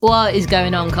What is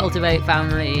going on, Cultivate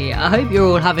family? I hope you're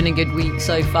all having a good week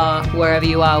so far, wherever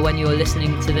you are when you're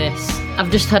listening to this.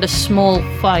 I've just had a small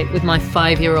fight with my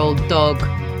 5-year-old dog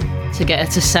to get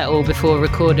her to settle before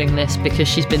recording this because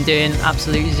she's been doing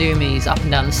absolute zoomies up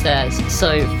and down the stairs.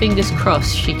 So fingers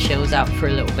crossed she chills out for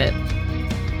a little bit.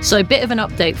 So a bit of an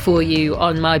update for you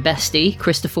on my bestie,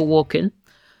 Christopher Walken.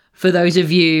 For those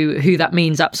of you who that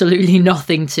means absolutely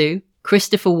nothing to,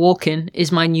 Christopher Walken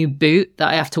is my new boot that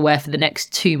I have to wear for the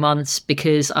next 2 months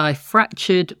because I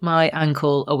fractured my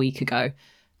ankle a week ago.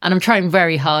 And I'm trying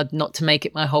very hard not to make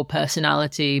it my whole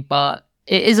personality, but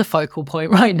it is a focal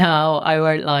point right now, I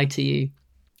won't lie to you.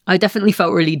 I definitely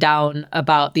felt really down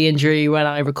about the injury when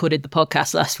I recorded the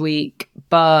podcast last week,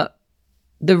 but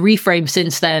the reframe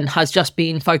since then has just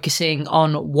been focusing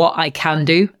on what I can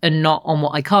do and not on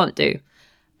what I can't do.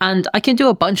 And I can do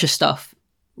a bunch of stuff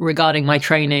regarding my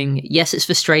training. Yes, it's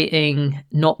frustrating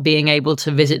not being able to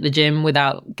visit the gym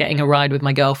without getting a ride with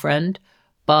my girlfriend,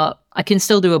 but I can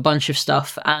still do a bunch of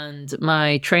stuff, and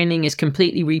my training is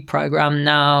completely reprogrammed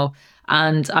now,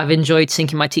 and I've enjoyed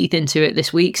sinking my teeth into it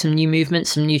this week. Some new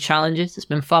movements, some new challenges. It's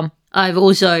been fun. I've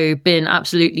also been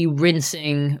absolutely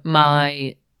rinsing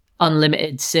my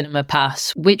unlimited cinema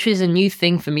pass, which is a new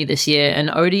thing for me this year.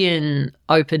 And Odeon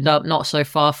opened up not so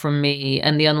far from me,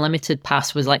 and the unlimited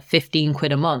pass was like 15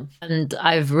 quid a month. And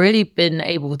I've really been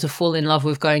able to fall in love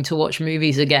with going to watch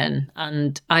movies again.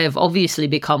 And I have obviously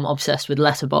become obsessed with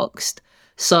Letterboxd.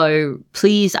 So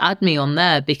please add me on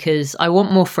there because I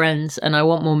want more friends and I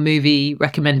want more movie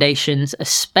recommendations,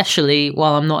 especially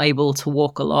while I'm not able to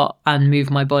walk a lot and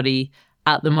move my body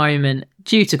at the moment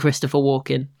due to Christopher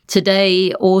Walken.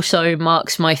 Today also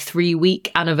marks my 3-week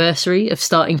anniversary of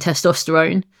starting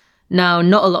testosterone. Now,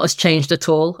 not a lot has changed at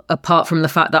all, apart from the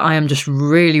fact that I am just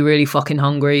really fucking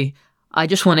hungry. I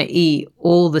just want to eat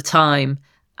all the time.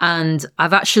 And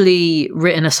I've actually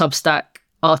written a Substack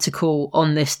article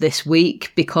on this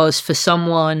week because for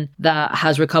someone that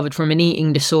has recovered from an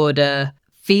eating disorder,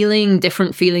 feeling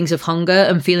different feelings of hunger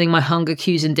and feeling my hunger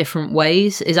cues in different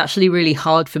ways is actually really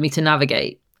hard for me to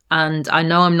navigate. And I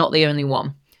know I'm not the only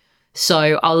one.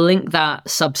 So I'll link that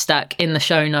Substack in the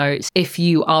show notes if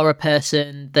you are a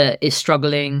person that is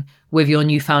struggling with your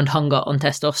newfound hunger on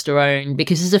testosterone,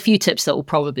 because there's a few tips that will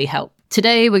probably help.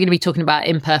 Today, we're going to be talking about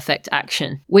imperfect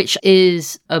action, which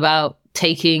is about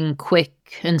taking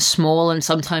quick and small and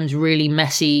sometimes really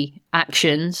messy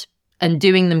actions and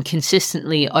doing them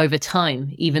consistently over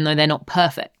time, even though they're not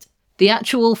perfect. The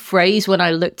actual phrase, when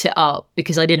I looked it up,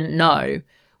 because I didn't know,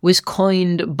 was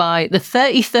coined by the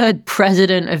 33rd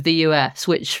president of the US,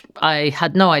 which I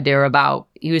had no idea about.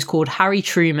 He was called Harry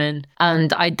Truman,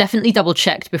 and I definitely double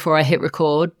checked before I hit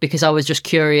record because I was just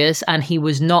curious, and he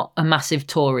was not a massive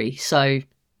Tory, so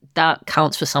that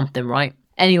counts for something, right?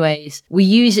 Anyways, we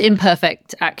use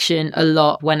imperfect action a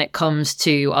lot when it comes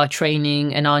to our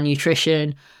training and our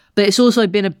nutrition, but it's also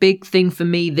been a big thing for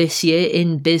me this year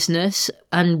in business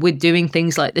and with doing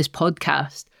things like this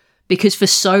podcast. Because for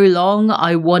so long,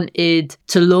 I wanted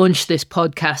to launch this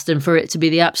podcast and for it to be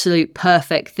the absolute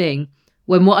perfect thing,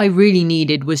 when what I really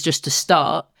needed was just to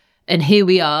start. And here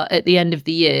we are at the end of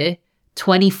the year,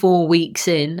 24 weeks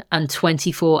in and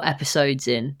 24 episodes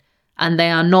in. And they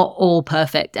are not all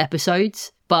perfect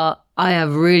episodes, but I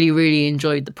have really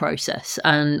enjoyed the process.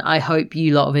 And I hope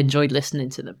you lot have enjoyed listening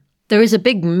to them. There is a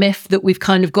big myth that we've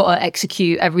kind of got to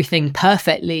execute everything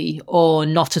perfectly or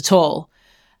not at all.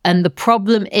 And the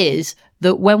problem is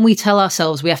that when we tell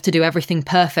ourselves we have to do everything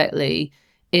perfectly,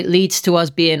 it leads to us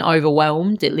being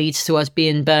overwhelmed. It leads to us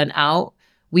being burnt out.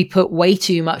 We put way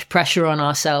too much pressure on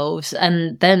ourselves.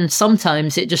 And then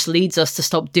sometimes it just leads us to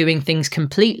stop doing things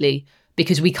completely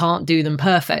because we can't do them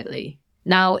perfectly.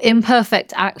 Now,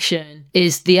 imperfect action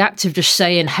is the act of just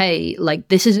saying, hey, like,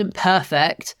 this isn't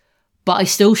perfect, but I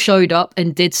still showed up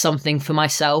and did something for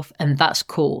myself, and that's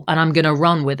cool. And I'm going to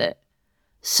run with it.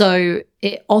 So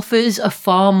it offers a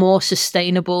far more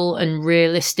sustainable and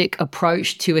realistic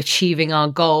approach to achieving our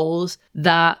goals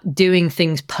that doing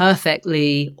things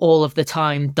perfectly all of the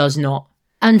time does not.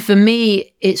 And for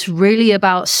me, it's really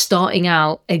about starting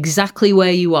out exactly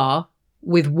where you are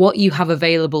with what you have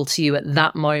available to you at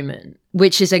that moment,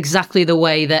 which is exactly the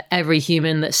way that every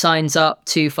human that signs up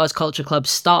to Fuzz Culture Club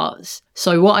starts.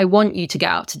 So what I want you to get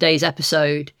out of today's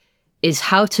episode is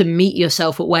how to meet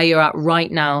yourself at where you're at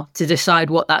right now to decide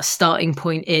what that starting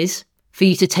point is for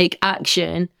you to take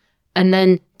action and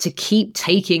then to keep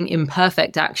taking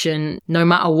imperfect action no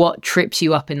matter what trips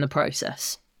you up in the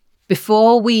process.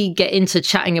 Before we get into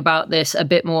chatting about this a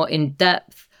bit more in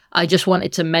depth, I just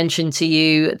wanted to mention to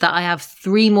you that I have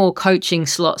 3 more coaching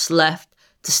slots left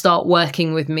to start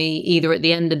working with me either at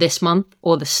the end of this month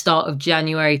or the start of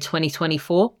January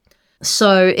 2024.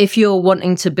 So if you're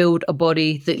wanting to build a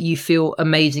body that you feel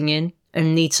amazing in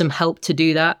and need some help to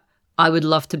do that, I would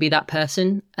love to be that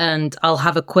person. And I'll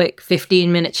have a quick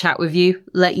 15-minute chat with you,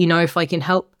 let you know if I can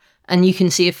help, and you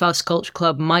can see if our Sculpture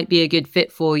Club might be a good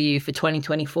fit for you for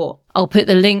 2024. I'll put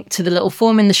the link to the little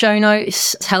form in the show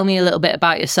notes. Tell me a little bit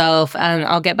about yourself and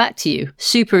I'll get back to you.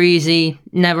 Super easy,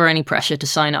 never any pressure to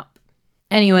sign up.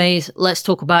 Anyways, let's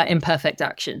talk about imperfect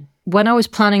action. When I was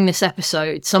planning this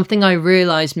episode, something I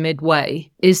realized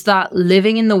midway is that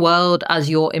living in the world as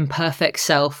your imperfect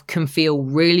self can feel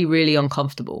really, really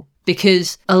uncomfortable.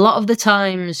 Because a lot of the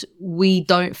times we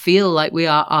don't feel like we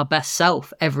are our best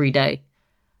self every day.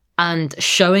 And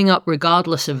showing up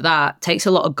regardless of that takes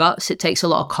a lot of guts, it takes a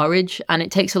lot of courage, and it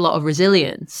takes a lot of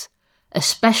resilience,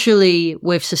 especially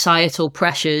with societal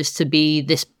pressures to be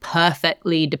this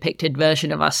perfectly depicted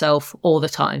version of ourselves all the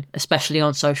time, especially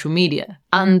on social media.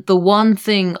 And the one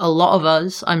thing a lot of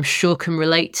us, I'm sure, can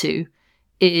relate to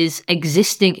is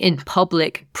existing in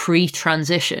public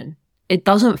pre-transition. It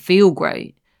doesn't feel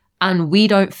great, and we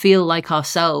don't feel like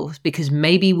ourselves because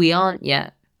maybe we aren't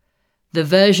yet. The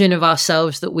version of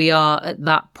ourselves that we are at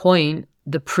that point,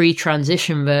 the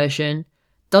pre-transition version,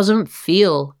 doesn't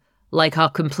feel like our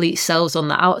complete selves on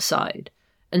the outside.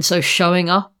 And so showing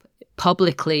up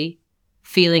publicly,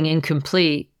 feeling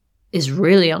incomplete, is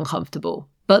really uncomfortable.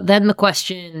 But then the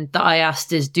question that I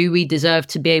asked is, do we deserve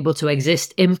to be able to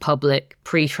exist in public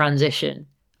pre-transition?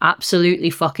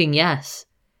 Absolutely fucking yes.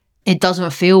 It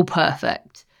doesn't feel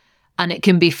perfect. And it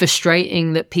can be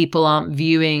frustrating that people aren't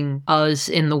viewing us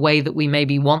in the way that we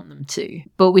maybe want them to.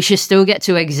 But we should still get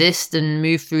to exist and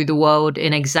move through the world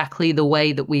in exactly the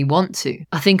way that we want to.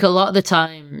 I think a lot of the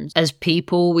times, as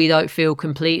people, we don't feel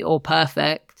complete or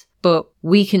perfect, but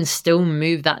we can still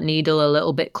move that needle a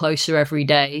little bit closer every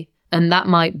day. And that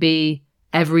might be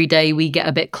every day we get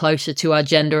a bit closer to our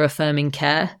gender-affirming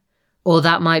care. Or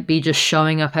that might be just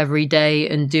showing up every day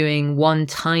and doing one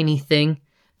tiny thing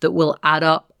that will add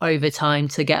up over time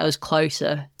to get us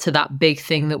closer to that big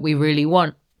thing that we really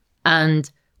want. And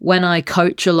when I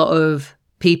coach a lot of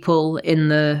people in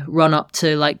the run up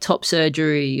to like top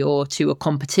surgery or to a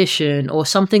competition or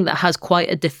something that has quite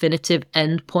a definitive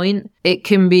end point, it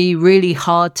can be really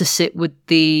hard to sit with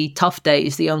the tough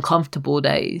days, the uncomfortable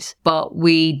days. But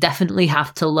we definitely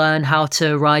have to learn how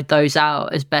to ride those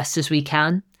out as best as we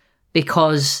can,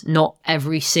 because not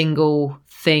every single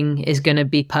thing is going to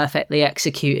be perfectly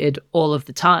executed all of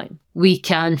the time. We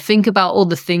can think about all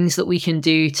the things that we can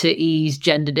do to ease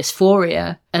gender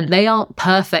dysphoria, and they aren't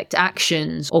perfect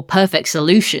actions or perfect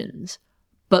solutions,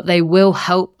 but they will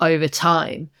help over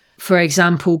time. For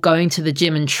example, going to the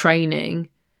gym and training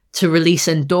to release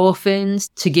endorphins,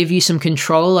 to give you some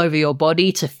control over your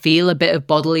body, to feel a bit of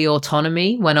bodily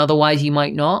autonomy when otherwise you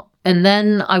might not. And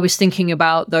then I was thinking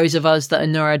about those of us that are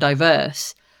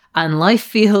neurodiverse, and life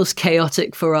feels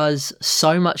chaotic for us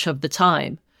so much of the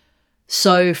time.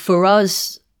 So for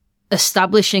us,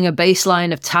 establishing a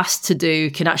baseline of tasks to do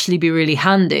can actually be really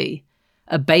handy.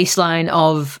 A baseline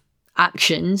of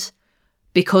actions,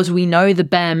 because we know the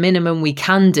bare minimum we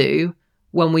can do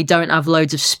when we don't have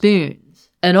loads of spoons.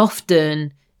 And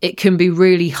often it can be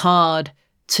really hard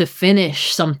to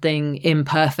finish something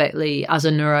imperfectly as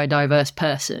a neurodiverse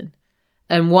person.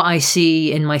 And what I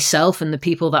see in myself and the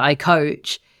people that I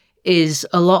coach is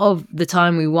a lot of the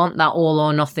time we want that all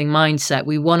or nothing mindset.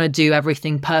 We want to do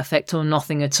everything perfect or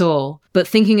nothing at all. But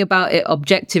thinking about it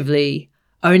objectively,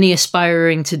 only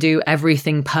aspiring to do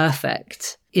everything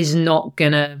perfect is not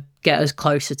going to get us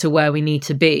closer to where we need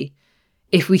to be.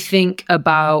 If we think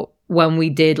about when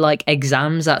we did like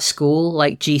exams at school,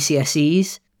 like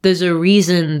GCSEs, there's a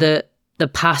reason that the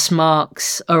pass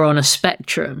marks are on a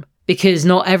spectrum, because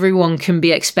not everyone can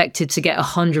be expected to get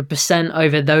 100%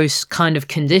 over those kind of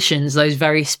conditions, those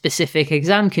very specific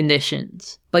exam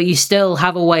conditions. But you still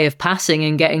have a way of passing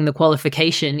and getting the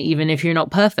qualification, even if you're not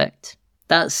perfect.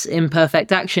 That's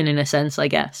imperfect action in a sense, I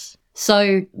guess.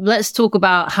 So let's talk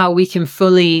about how we can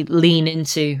fully lean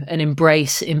into and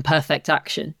embrace imperfect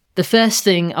action. The first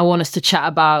thing I want us to chat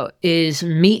about is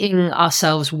meeting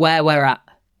ourselves where we're at.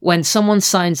 When someone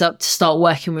signs up to start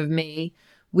working with me,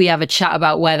 we have a chat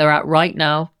about where they're at right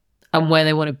now and where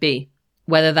they want to be,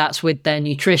 whether that's with their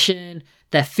nutrition,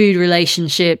 their food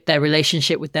relationship, their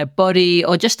relationship with their body,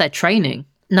 or just their training.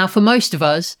 Now, for most of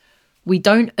us, we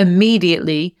don't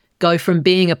immediately go from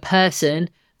being a person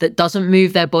that doesn't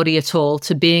move their body at all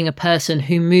to being a person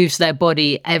who moves their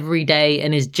body every day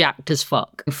and is jacked as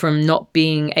fuck. From not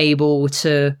being able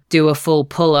to do a full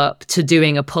pull-up to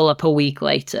doing a pull-up a week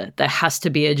later. There has to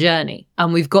be a journey.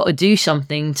 And we've got to do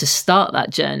something to start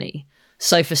that journey.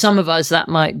 So for some of us, that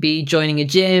might be joining a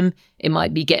gym. It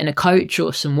might be getting a coach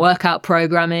or some workout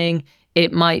programming.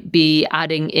 It might be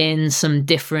adding in some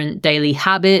different daily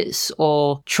habits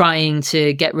or trying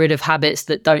to get rid of habits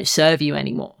that don't serve you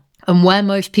anymore. And where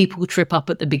most people trip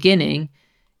up at the beginning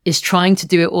is trying to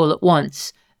do it all at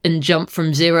once and jump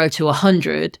from 0 to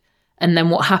 100. And then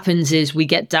what happens is we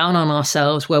get down on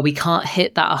ourselves where we can't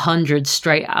hit that 100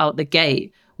 straight out the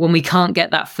gate, when we can't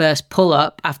get that first pull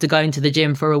up after going to the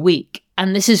gym for a week.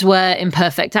 And this is where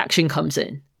imperfect action comes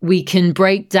in. We can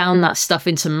break down that stuff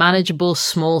into manageable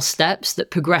small steps that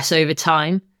progress over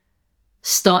time,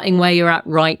 starting where you're at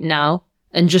right now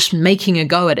and just making a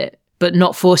go at it, but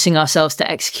not forcing ourselves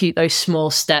to execute those small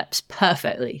steps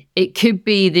perfectly. It could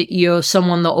be that you're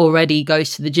someone that already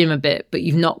goes to the gym a bit, but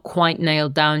you've not quite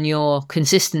nailed down your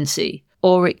consistency.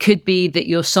 Or it could be that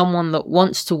you're someone that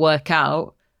wants to work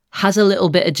out, has a little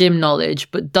bit of gym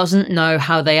knowledge, but doesn't know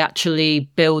how they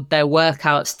actually build their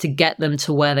workouts to get them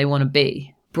to where they want to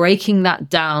be. Breaking that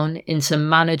down into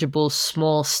manageable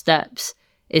small steps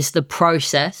is the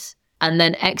process, and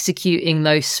then executing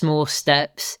those small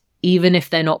steps, even if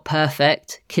they're not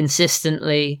perfect,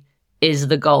 consistently is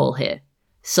the goal here.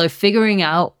 So figuring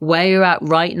out where you're at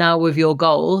right now with your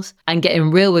goals and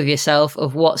getting real with yourself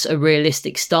of what's a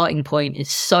realistic starting point is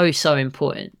so, so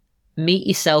important. Meet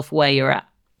yourself where you're at.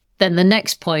 Then the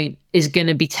next point is going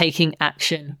to be taking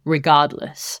action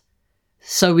regardless.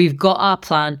 So we've got our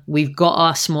plan, we've got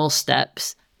our small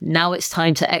steps. Now it's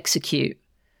time to execute.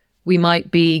 We might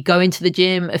be going to the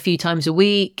gym a few times a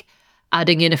week,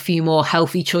 adding in a few more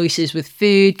healthy choices with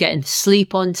food, getting to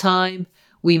sleep on time.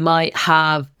 We might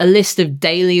have a list of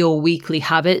daily or weekly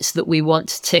habits that we want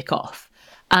to tick off.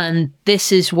 And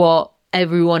this is what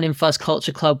everyone in Fuzz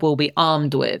Culture Club will be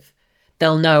armed with.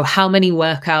 They'll know how many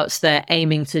workouts they're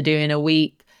aiming to do in a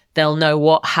week. They'll know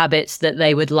what habits that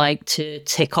they would like to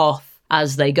tick off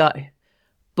as they go.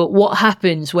 But what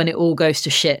happens when it all goes to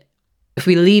shit? If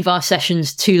we leave our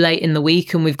sessions too late in the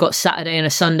week and we've got Saturday and a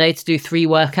Sunday to do 3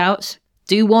 workouts,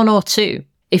 do 1 or 2.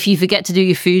 If you forget to do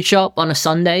your food shop on a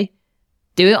Sunday,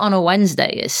 do it on a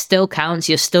Wednesday. It still counts.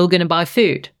 You're still going to buy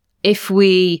food. If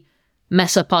we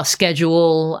mess up our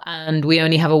schedule and we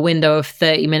only have a window of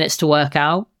 30 minutes to work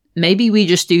out, maybe we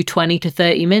just do 20 to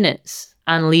 30 minutes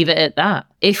and leave it at that.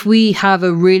 If we have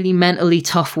a really mentally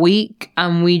tough week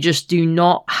and we just do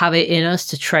not have it in us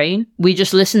to train, we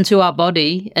just listen to our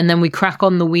body and then we crack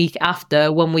on the week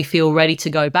after when we feel ready to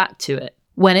go back to it.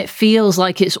 When it feels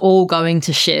like it's all going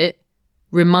to shit,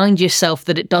 remind yourself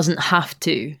that it doesn't have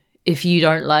to if you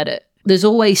don't let it. There's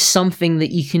always something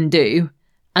that you can do,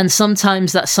 and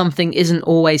sometimes that something isn't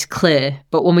always clear,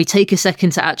 but when we take a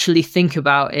second to actually think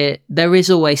about it, there is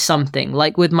always something.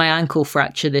 Like with my ankle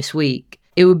fracture this week,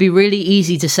 it would be really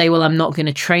easy to say, well, I'm not going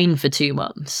to train for 2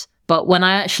 months. But when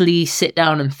I actually sit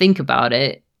down and think about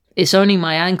it, it's only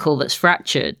my ankle that's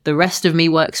fractured. The rest of me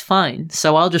works fine.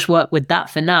 So I'll just work with that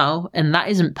for now. And that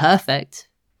isn't perfect,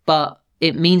 but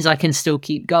it means I can still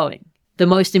keep going. The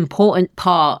most important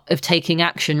part of taking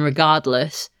action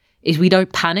regardless is we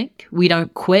don't panic, we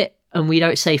don't quit, and we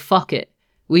don't say fuck it.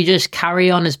 We just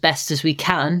carry on as best as we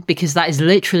can because that is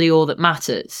literally all that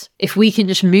matters. If we can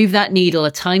just move that needle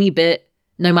a tiny bit,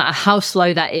 no matter how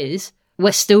slow that is,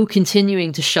 we're still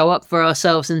continuing to show up for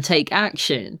ourselves and take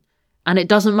action. And it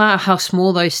doesn't matter how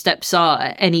small those steps are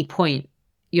at any point,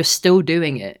 you're still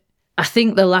doing it. I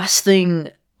think the last thing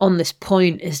on this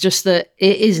point is just that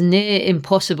it is near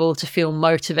impossible to feel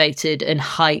motivated and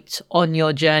hyped on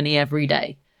your journey every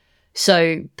day.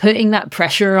 So putting that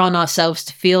pressure on ourselves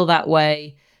to feel that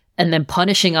way and then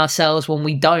punishing ourselves when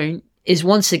we don't is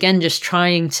once again just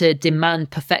trying to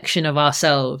demand perfection of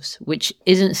ourselves, which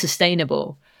isn't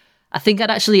sustainable. I think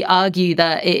I'd actually argue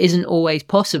that it isn't always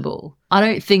possible. I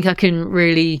don't think I can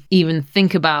really even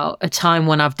think about a time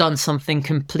when I've done something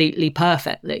completely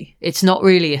perfectly. It's not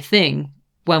really a thing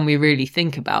when we really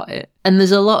think about it. And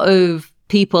there's a lot of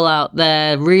people out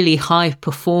there, really high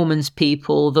performance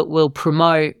people that will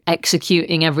promote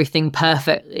executing everything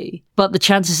perfectly. But the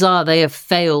chances are they have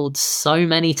failed so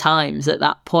many times at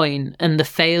that point, and the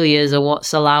failures are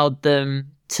what's allowed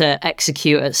them to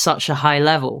execute at such a high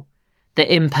level.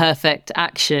 The imperfect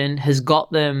action has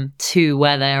got them to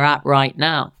where they're at right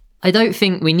now. I don't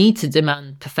think we need to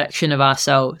demand perfection of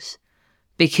ourselves,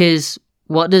 because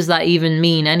what does that even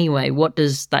mean anyway? What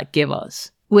does that give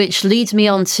us? Which leads me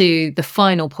on to the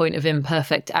final point of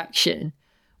imperfect action,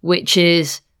 which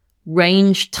is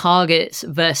range targets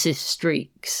versus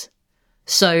streaks.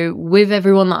 So with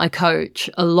everyone that I coach,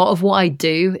 a lot of what I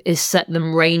do is set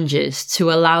them ranges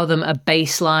to allow them a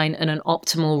baseline and an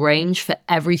optimal range for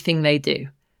everything they do.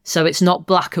 So it's not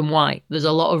black and white. There's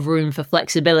a lot of room for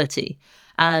flexibility.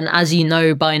 And as you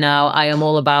know by now, I am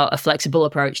all about a flexible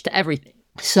approach to everything.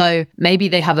 So maybe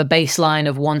they have a baseline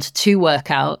of 1 to 2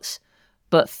 workouts,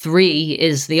 but 3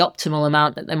 is the optimal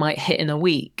amount that they might hit in a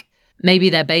week. Maybe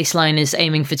their baseline is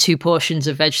aiming for 2 portions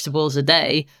of vegetables a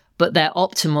day, but their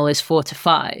optimal is 4 to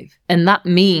 5. And that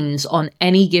means on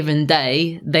any given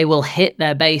day, they will hit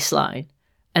their baseline.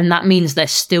 And that means they're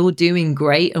still doing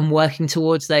great and working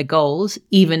towards their goals,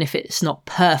 even if it's not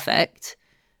perfect.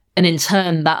 And in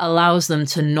turn, that allows them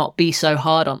to not be so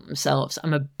hard on themselves.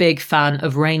 I'm a big fan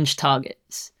of range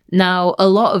targets. Now, a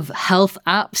lot of health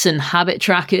apps and habit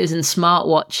trackers and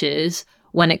smartwatches,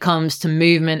 when it comes to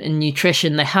movement and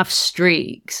nutrition, they have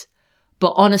streaks.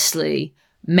 But honestly,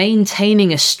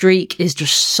 maintaining a streak is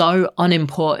just so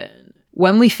unimportant.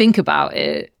 When we think about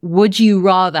it, would you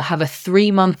rather have a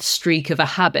 3-month streak of a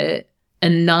habit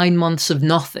and 9 months of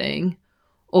nothing?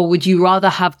 Or would you rather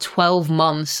have 12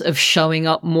 months of showing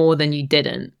up more than you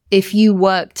didn't? If you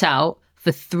worked out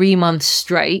for 3 months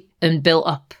straight and built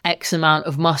up X amount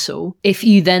of muscle, if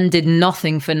you then did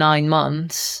nothing for 9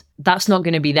 months, that's not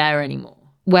going to be there anymore.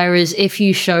 Whereas if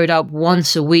you showed up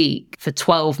once a week for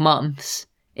 12 months,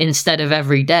 instead of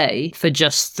every day for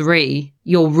just 3,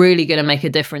 you're really going to make a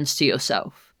difference to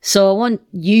yourself. So I want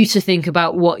you to think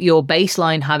about what your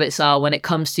baseline habits are when it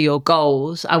comes to your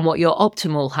goals and what your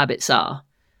optimal habits are.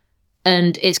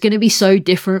 And it's going to be so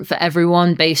different for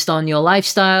everyone based on your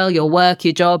lifestyle, your work,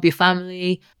 your job, your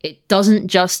family. It doesn't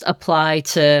just apply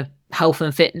to health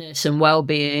and fitness and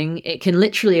well-being. It can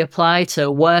literally apply to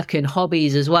work and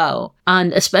hobbies as well.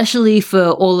 And especially for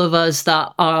all of us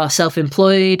that are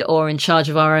self-employed or in charge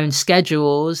of our own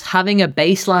schedules, having a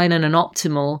baseline and an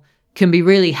optimal can be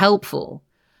really helpful.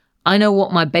 I know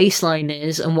what my baseline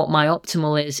is and what my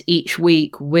optimal is each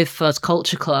week with Fuzz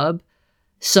Culture Club.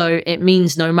 So it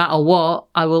means no matter what,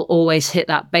 I will always hit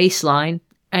that baseline.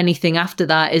 Anything after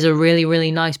that is a really,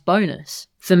 really nice bonus.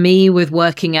 For me, with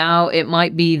working out, it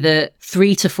might be that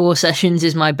 3 to 4 sessions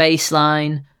is my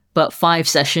baseline, but 5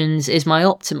 sessions is my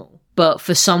optimal. But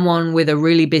for someone with a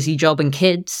really busy job and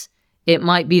kids, it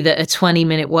might be that a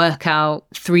 20-minute workout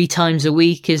 3 times a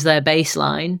week is their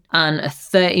baseline, and a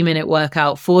 30-minute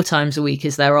workout 4 times a week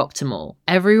is their optimal.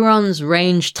 Everyone's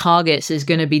range targets is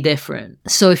going to be different.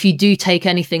 So if you do take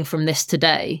anything from this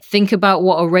today, think about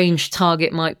what a range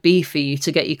target might be for you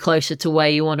to get you closer to where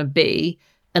you want to be.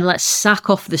 And let's sack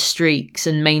off the streaks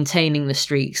and maintaining the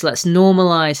streaks. Let's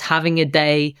normalize having a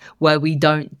day where we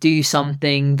don't do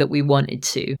something that we wanted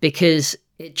to, because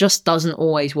it just doesn't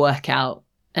always work out,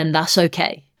 and that's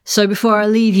okay. So before I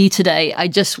leave you today, I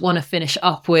just want to finish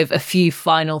up with a few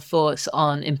final thoughts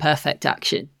on imperfect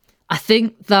action. I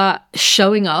think that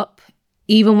showing up,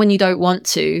 even when you don't want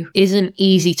to, isn't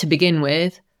easy to begin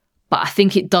with, but I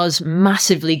think it does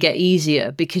massively get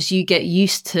easier because you get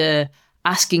used to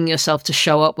asking yourself to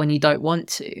show up when you don't want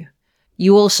to.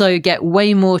 You also get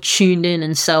way more tuned in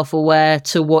and self-aware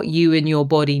to what you and your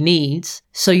body needs,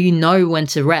 so you know when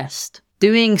to rest.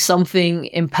 Doing something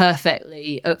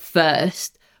imperfectly at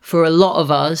first, for a lot of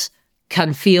us,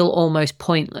 can feel almost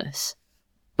pointless.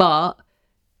 But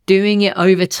doing it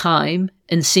over time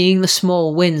and seeing the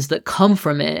small wins that come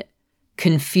from it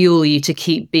can fuel you to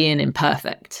keep being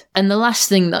imperfect. And the last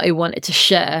thing that I wanted to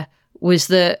share was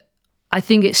that I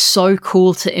think it's so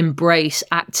cool to embrace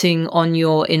acting on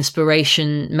your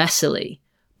inspiration messily,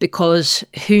 because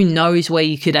who knows where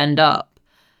you could end up.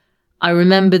 I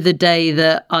remember the day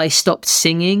that I stopped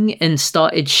singing and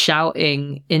started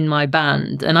shouting in my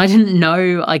band, and I didn't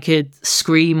know I could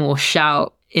scream or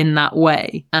shout in that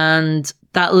way. And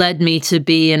that led me to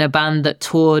be in a band that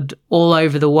toured all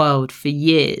over the world for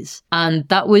years. And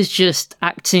that was just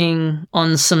acting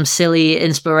on some silly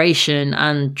inspiration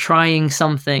and trying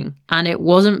something. And it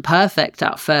wasn't perfect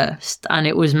at first, and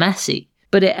it was messy,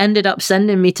 but it ended up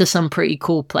sending me to some pretty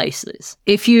cool places.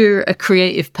 If you're a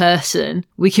creative person,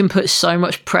 we can put so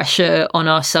much pressure on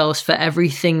ourselves for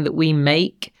everything that we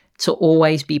make to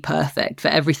always be perfect, for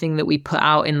everything that we put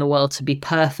out in the world to be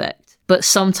perfect. But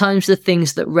sometimes the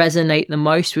things that resonate the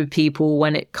most with people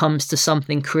when it comes to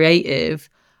something creative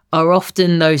are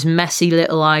often those messy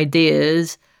little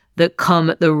ideas that come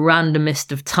at the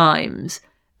randomest of times,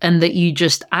 and that you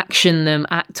just action them,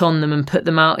 act on them, and put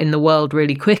them out in the world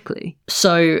really quickly.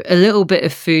 So a little bit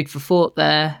of food for thought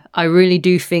there. I really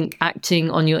do think acting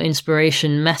on your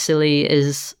inspiration messily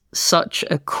is such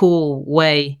a cool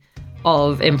way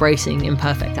of embracing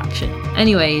imperfect action.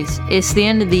 Anyways, it's the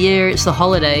end of the year, it's the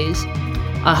holidays.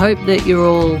 I hope that you're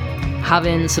all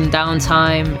having some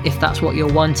downtime if that's what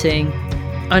you're wanting.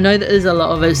 I know that there's a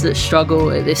lot of us that struggle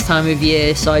at this time of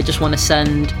year, so I just want to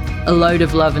send a load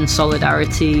of love and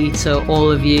solidarity to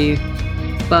all of you.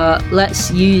 But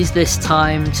let's use this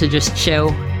time to just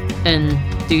chill and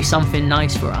do something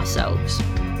nice for ourselves.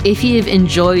 If you've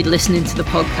enjoyed listening to the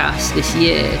podcast this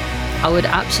year, I would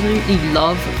absolutely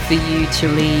love for you to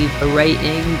leave a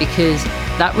rating, because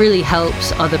that really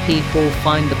helps other people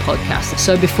find the podcast.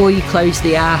 So before you close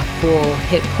the app or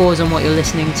hit pause on what you're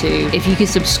listening to, if you could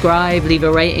subscribe, leave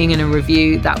a rating and a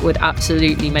review, that would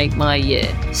absolutely make my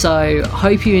year. So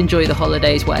hope you enjoy the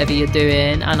holidays, whatever you're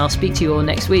doing, and I'll speak to you all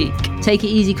next week. Take it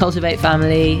easy, Cultivate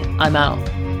family. I'm out.